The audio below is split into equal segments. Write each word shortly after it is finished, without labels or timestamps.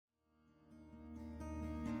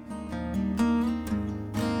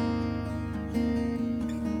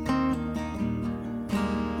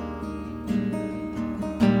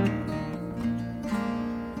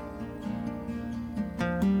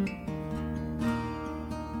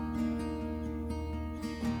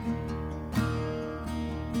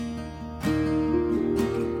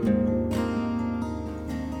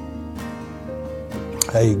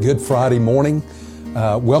Hey, good Friday morning.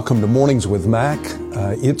 Welcome to Mornings with Mac.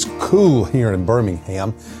 It's cool here in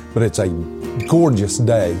Birmingham, but it's a gorgeous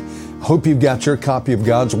day. Hope you've got your copy of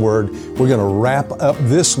God's Word. We're going to wrap up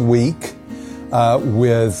this week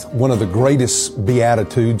with one of the greatest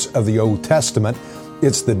Beatitudes of the Old Testament.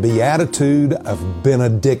 It's the Beatitude of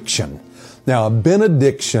Benediction. Now, a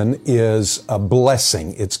benediction is a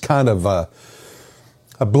blessing. It's kind of a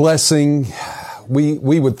blessing.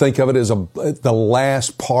 We would think of it as the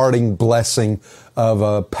last parting blessing of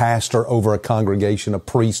a pastor over a congregation, a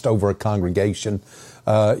priest over a congregation.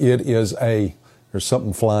 There's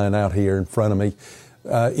something flying out here in front of me.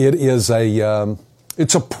 It's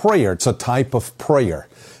a prayer. It's a type of prayer.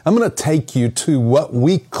 I'm going to take you to what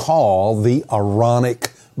we call the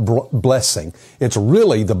Aaronic blessing. It's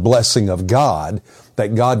really the blessing of God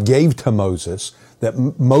that God gave to Moses, that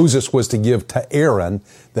Moses was to give to Aaron,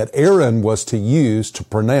 that Aaron was to use to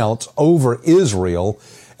pronounce over Israel,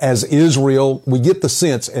 as Israel, we get the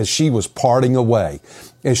sense, as she was parting away,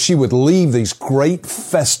 as she would leave these great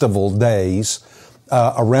festival days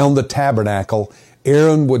around the tabernacle.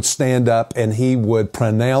 Aaron would stand up and he would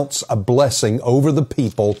pronounce a blessing over the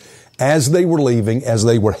people as they were leaving, as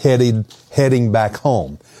they were heading back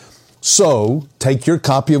home. So, take your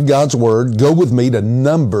copy of God's Word, go with me to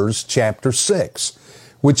Numbers chapter 6,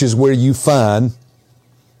 which is where you find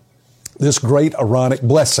this great Aaronic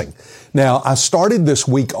blessing. Now, I started this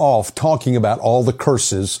week off talking about all the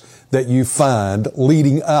curses that you find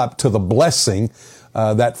leading up to the blessing,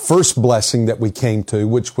 that first blessing that we came to,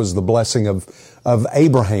 which was the blessing of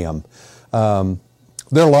Abraham.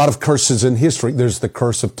 There are a lot of curses in history. There's the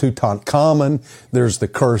curse of Tutankhamun. There's the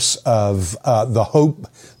curse of the Hope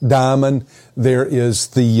Diamond. There is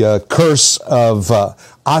the curse of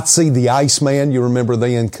Otzi the Iceman. You remember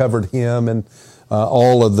they uncovered him and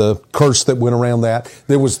all of the curse that went around that.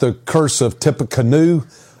 There was the curse of Tippecanoe.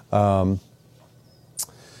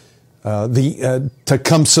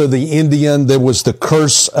 Tecumseh the Indian. There was the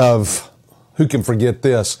curse of, who can forget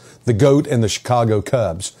this, the goat and the Chicago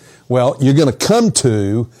Cubs. Well, you're going to come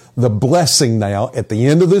to the blessing now. At the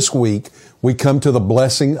end of this week, we come to the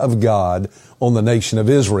blessing of God on the nation of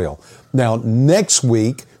Israel. Now, next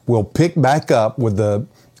week, we'll pick back up with the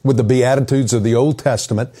Beatitudes of the Old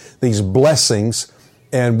Testament, these blessings,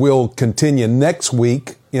 and we'll continue next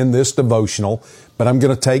week in this devotional. But I'm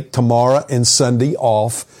going to take tomorrow and Sunday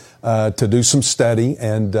off to do some study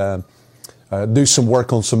and do some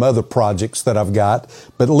work on some other projects that I've got.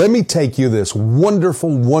 But let me take you this wonderful,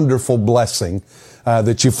 wonderful blessing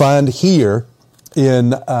that you find here in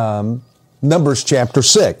Numbers chapter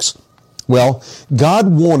 6. Well,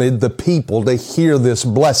 God wanted the people to hear this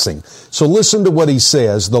blessing. So listen to what he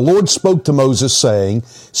says. The Lord spoke to Moses, saying,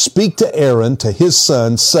 "Speak to Aaron, to his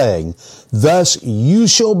sons, saying, Thus you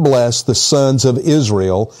shall bless the sons of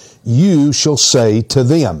Israel. You shall say to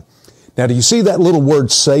them." Now, do you see that little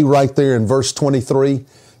word "say" right there in verse 23?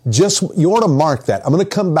 You ought to mark that. I'm going to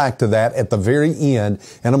come back to that at the very end,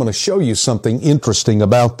 and I'm going to show you something interesting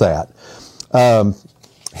about that.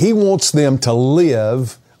 He wants them to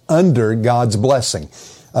live under God's blessing.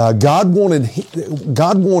 God wanted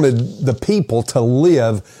the people to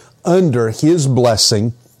live under His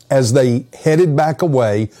blessing as they headed back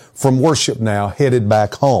away from worship now, headed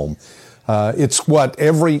back home. It's what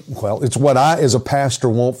I as a pastor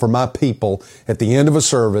want for my people at the end of a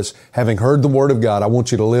service, having heard the Word of God. I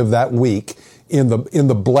want you to live that week in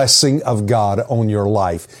the blessing of God on your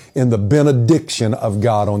life, in the benediction of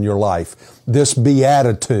God on your life. This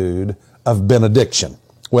beatitude of benediction.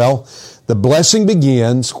 Well, the blessing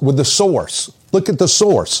begins with the source. Look at the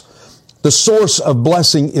source. The source of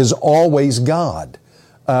blessing is always God.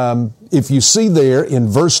 If you see there in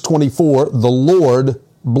verse 24, the Lord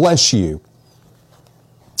bless you.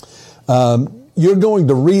 You're going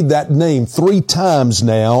to read that name 3 times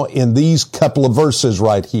now in these couple of verses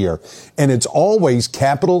right here. And it's always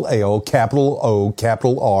capital L, capital O,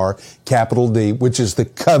 capital R, capital D, which is the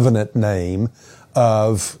covenant name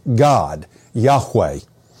of God, Yahweh.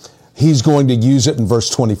 He's going to use it in verse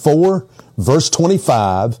 24, verse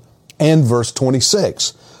 25, and verse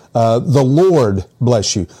 26. The Lord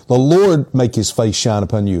bless you. The Lord make His face shine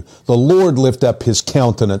upon you. The Lord lift up His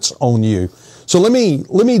countenance on you. So let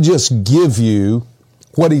me just give you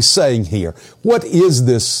what he's saying here. What is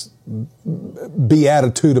this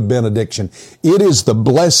beatitude of benediction? It is the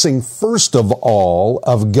blessing, first of all,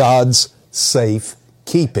 of God's safe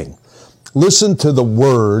keeping. Listen to the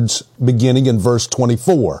words beginning in verse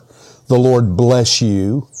 24. The Lord bless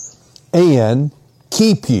you and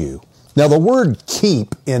keep you. Now, the word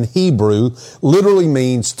keep in Hebrew literally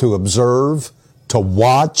means to observe, to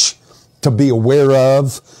watch, to be aware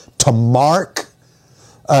of, to mark.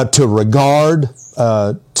 to regard,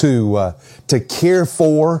 to care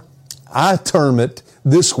for. I term it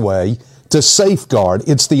this way, to safeguard.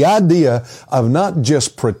 It's the idea of not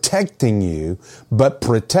just protecting you, but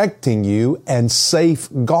protecting you and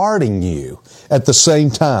safeguarding you at the same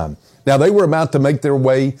time. Now, they were about to make their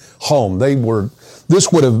way home.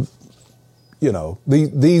 These would have,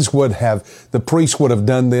 the priests would have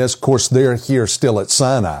done this. Of course, they're here still at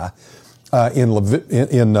Sinai, they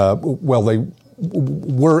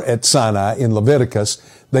were at Sinai in Leviticus.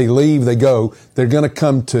 They leave, they go, they're going to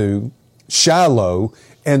come to Shiloh.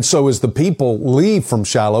 And so as the people leave from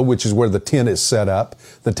Shiloh, which is where the tent is set up,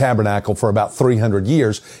 the tabernacle for about 300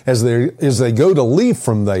 years, as they go to leave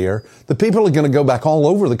from there, the people are going to go back all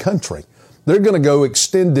over the country. They're going to go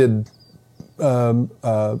extended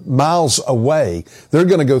miles away. They're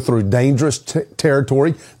going to go through dangerous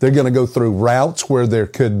territory. They're going to go through routes where there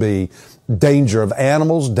could be danger of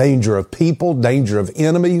animals, danger of people, danger of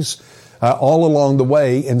enemies, all along the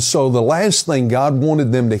way. And so the last thing God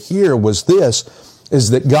wanted them to hear was this,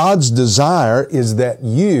 is that God's desire is that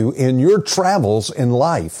you, in your travels in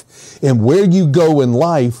life, and where you go in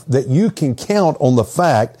life, that you can count on the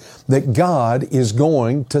fact that God is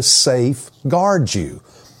going to safeguard you.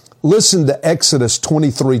 Listen to Exodus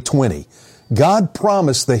 23:20. God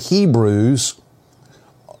promised the Hebrews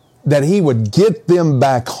that He would get them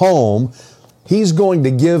back home. He's going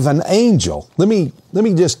to give an angel. Let me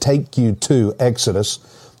just take you to Exodus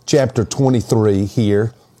chapter 23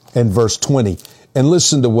 here and verse 20. And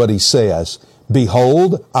listen to what He says.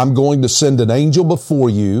 Behold, I'm going to send an angel before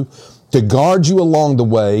you to guard you along the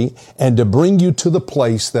way and to bring you to the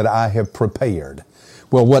place that I have prepared.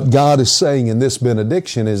 Well, what God is saying in this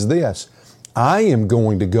benediction is this. I am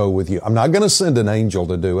going to go with you. I'm not going to send an angel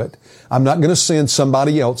to do it. I'm not going to send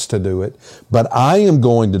somebody else to do it, but I am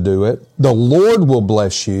going to do it. The Lord will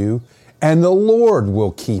bless you and the Lord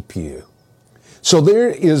will keep you. So there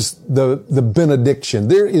is the benediction.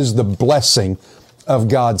 There is the blessing of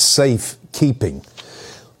God's safe keeping.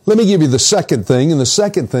 Let me give you the second thing, and the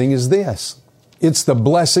second thing is this. It's the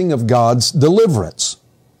blessing of God's deliverance.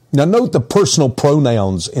 Now note the personal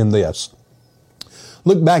pronouns in this.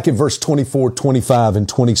 Look back at verse 24, 25, and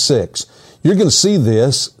 26. You're going to see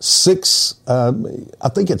this six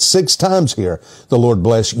times here. The Lord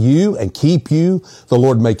bless you and keep you. The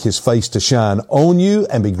Lord make His face to shine on you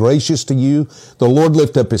and be gracious to you. The Lord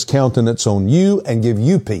lift up His countenance on you and give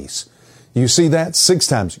you peace. You see that? 6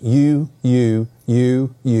 times. You.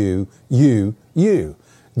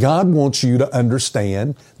 God wants you to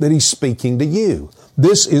understand that He's speaking to you.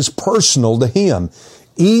 This is personal to Him.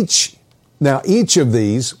 Each of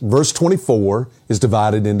these, verse 24 is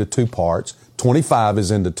divided into 2 parts. 25 is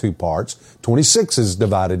into 2 parts. 26 is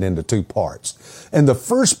divided into 2 parts. And the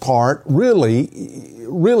first part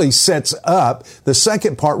really sets up. The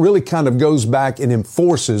second part really kind of goes back and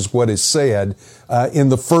enforces what is said in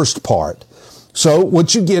the first part. So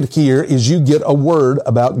what you get here is you get a word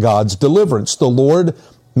about God's deliverance. The Lord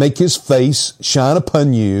make His face shine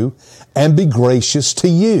upon you and be gracious to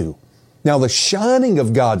you. Now, the shining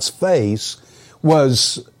of God's face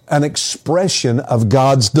was an expression of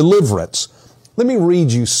God's deliverance. Let me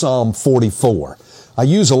read you Psalm 44. I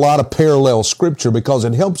use a lot of parallel scripture because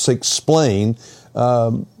it helps explain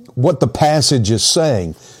what the passage is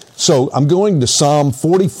saying. So I'm going to Psalm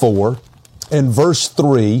 44 and verse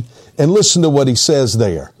 3, and listen to what he says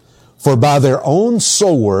there. For by their own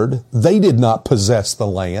sword they did not possess the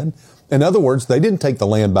land. In other words, they didn't take the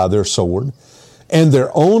land by their sword. And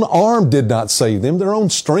their own arm did not save them. Their own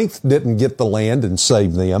strength didn't get the land and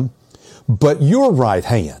save them. But your right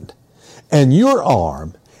hand and your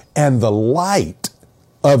arm and the light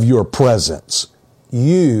of your presence,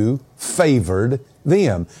 you favored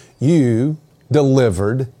them. You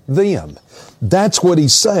delivered them. That's what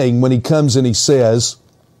he's saying when he comes and he says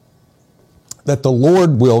that the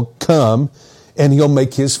Lord will come and He'll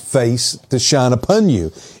make His face to shine upon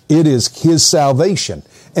you. It is His salvation.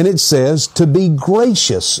 And it says to be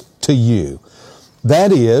gracious to you.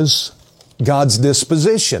 That is God's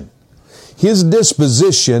disposition. His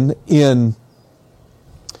disposition in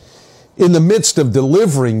the midst of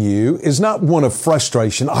delivering you is not one of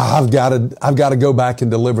frustration. I've got to go back and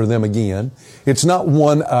deliver them again. It's not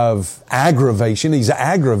one of aggravation. He's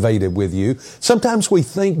aggravated with you. Sometimes we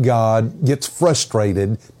think God gets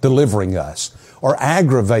frustrated delivering us, or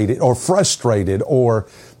aggravated or frustrated, or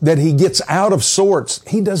that He gets out of sorts.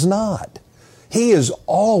 He does not. He is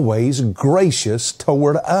always gracious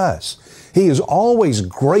toward us. He is always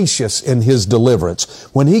gracious in His deliverance.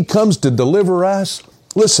 When He comes to deliver us,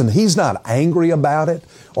 listen, He's not angry about it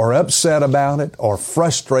or upset about it or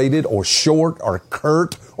frustrated or short or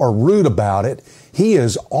curt or rude about it. He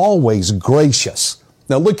is always gracious.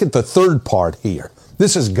 Now look at the third part here.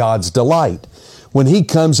 This is God's delight. When He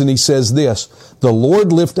comes and He says this, the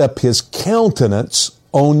Lord lift up His countenance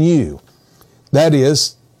on you. That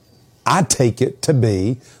is, I take it to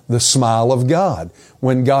be the smile of God.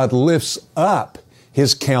 When God lifts up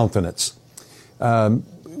His countenance.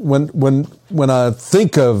 When I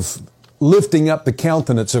think of lifting up the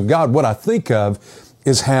countenance of God, what I think of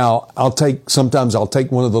is how sometimes I'll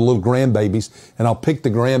take one of the little grandbabies and I'll pick the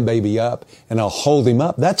grandbaby up and I'll hold him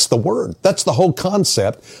up. That's the word. That's the whole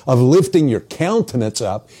concept of lifting your countenance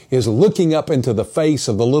up, is looking up into the face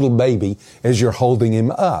of the little baby as you're holding him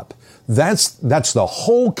up. That's the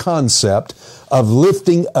whole concept of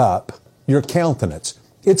lifting up your countenance.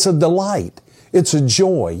 It's a delight. It's a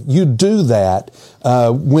joy. You do that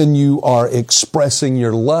when you are expressing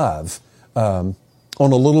your love on a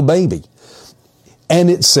little baby. And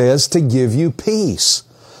it says to give you peace.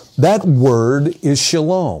 That word is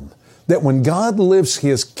shalom. That when God lifts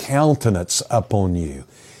His countenance upon you,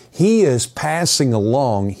 He is passing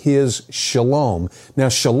along His shalom. Now,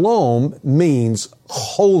 shalom means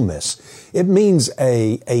wholeness. It means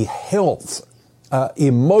a health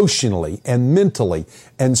emotionally and mentally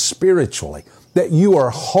and spiritually. That you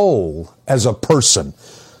are whole as a person.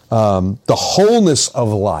 The wholeness of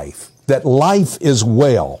life. That life is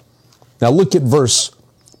well. Now look at verse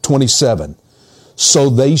 27. So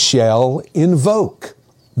they shall invoke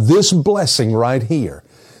this blessing right here.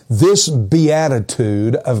 This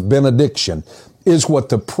beatitude of benediction is what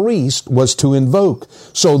the priest was to invoke.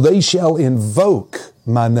 So they shall invoke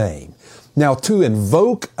my name. Now, to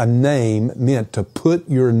invoke a name meant to put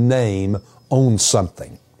your name on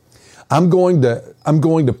something. I'm going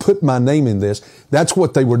to put my name in this. That's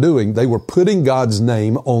what they were doing. They were putting God's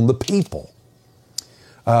name on the people.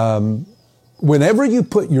 Whenever you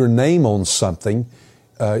put your name on something,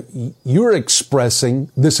 you're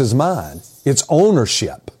expressing, this is mine. It's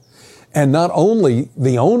ownership. And not only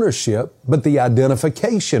the ownership, but the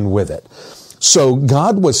identification with it. So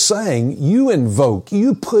God was saying,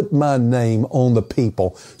 you put my name on the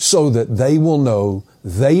people so that they will know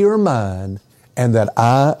they are mine and that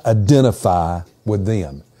I identify with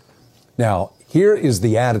them. Now, here is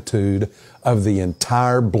the attitude of the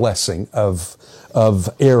entire blessing of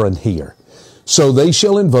Aaron here. So they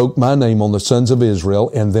shall invoke my name on the sons of Israel,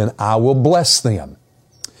 and then I will bless them.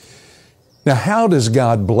 Now, how does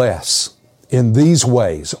God bless? In these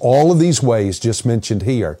ways, all of these ways just mentioned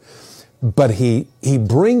here. But He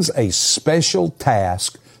brings a special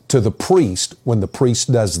task to the priest when the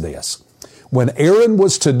priest does this. When Aaron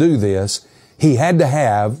was to do this, he had to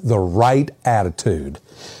have the right attitude.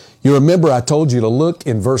 You remember I told you to look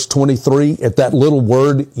in verse 23 at that little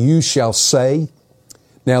word, you shall say.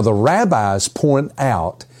 Now the rabbis point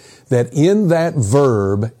out that in that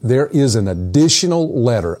verb there is an additional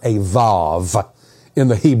letter, a vav, in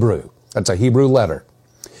the Hebrew. That's a Hebrew letter.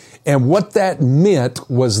 And what that meant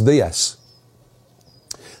was this.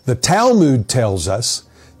 The Talmud tells us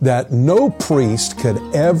that no priest could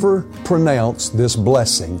ever pronounce this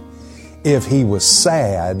blessing if he was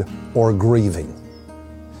sad or grieving.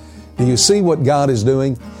 Do you see what God is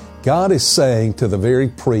doing? God is saying to the very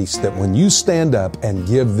priest that when you stand up and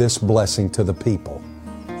give this blessing to the people,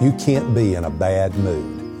 you can't be in a bad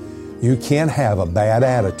mood. You can't have a bad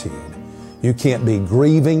attitude. You can't be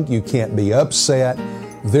grieving. You can't be upset.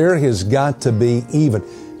 There has got to be even,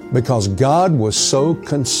 because God was so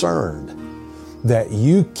concerned that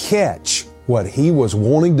you catch what He was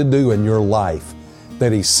wanting to do in your life,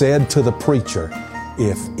 that He said to the preacher,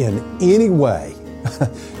 if in any way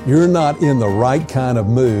you're not in the right kind of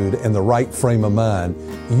mood and the right frame of mind,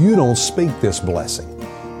 you don't speak this blessing,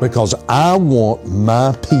 because I want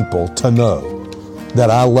my people to know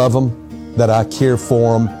that I love them, that I care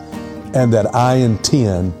for them, and that I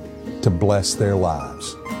intend to bless their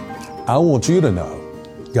lives. I want you to know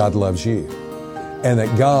God loves you and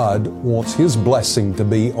that God wants His blessing to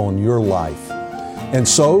be on your life. And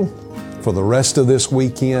so, for the rest of this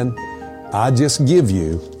weekend, I just give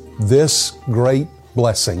you this great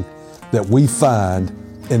blessing that we find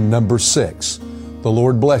in number 6. The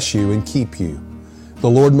Lord bless you and keep you. The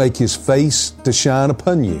Lord make His face to shine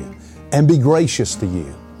upon you and be gracious to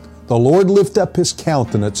you. The Lord lift up His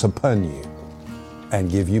countenance upon you and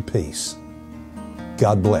give you peace.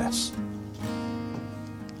 God bless.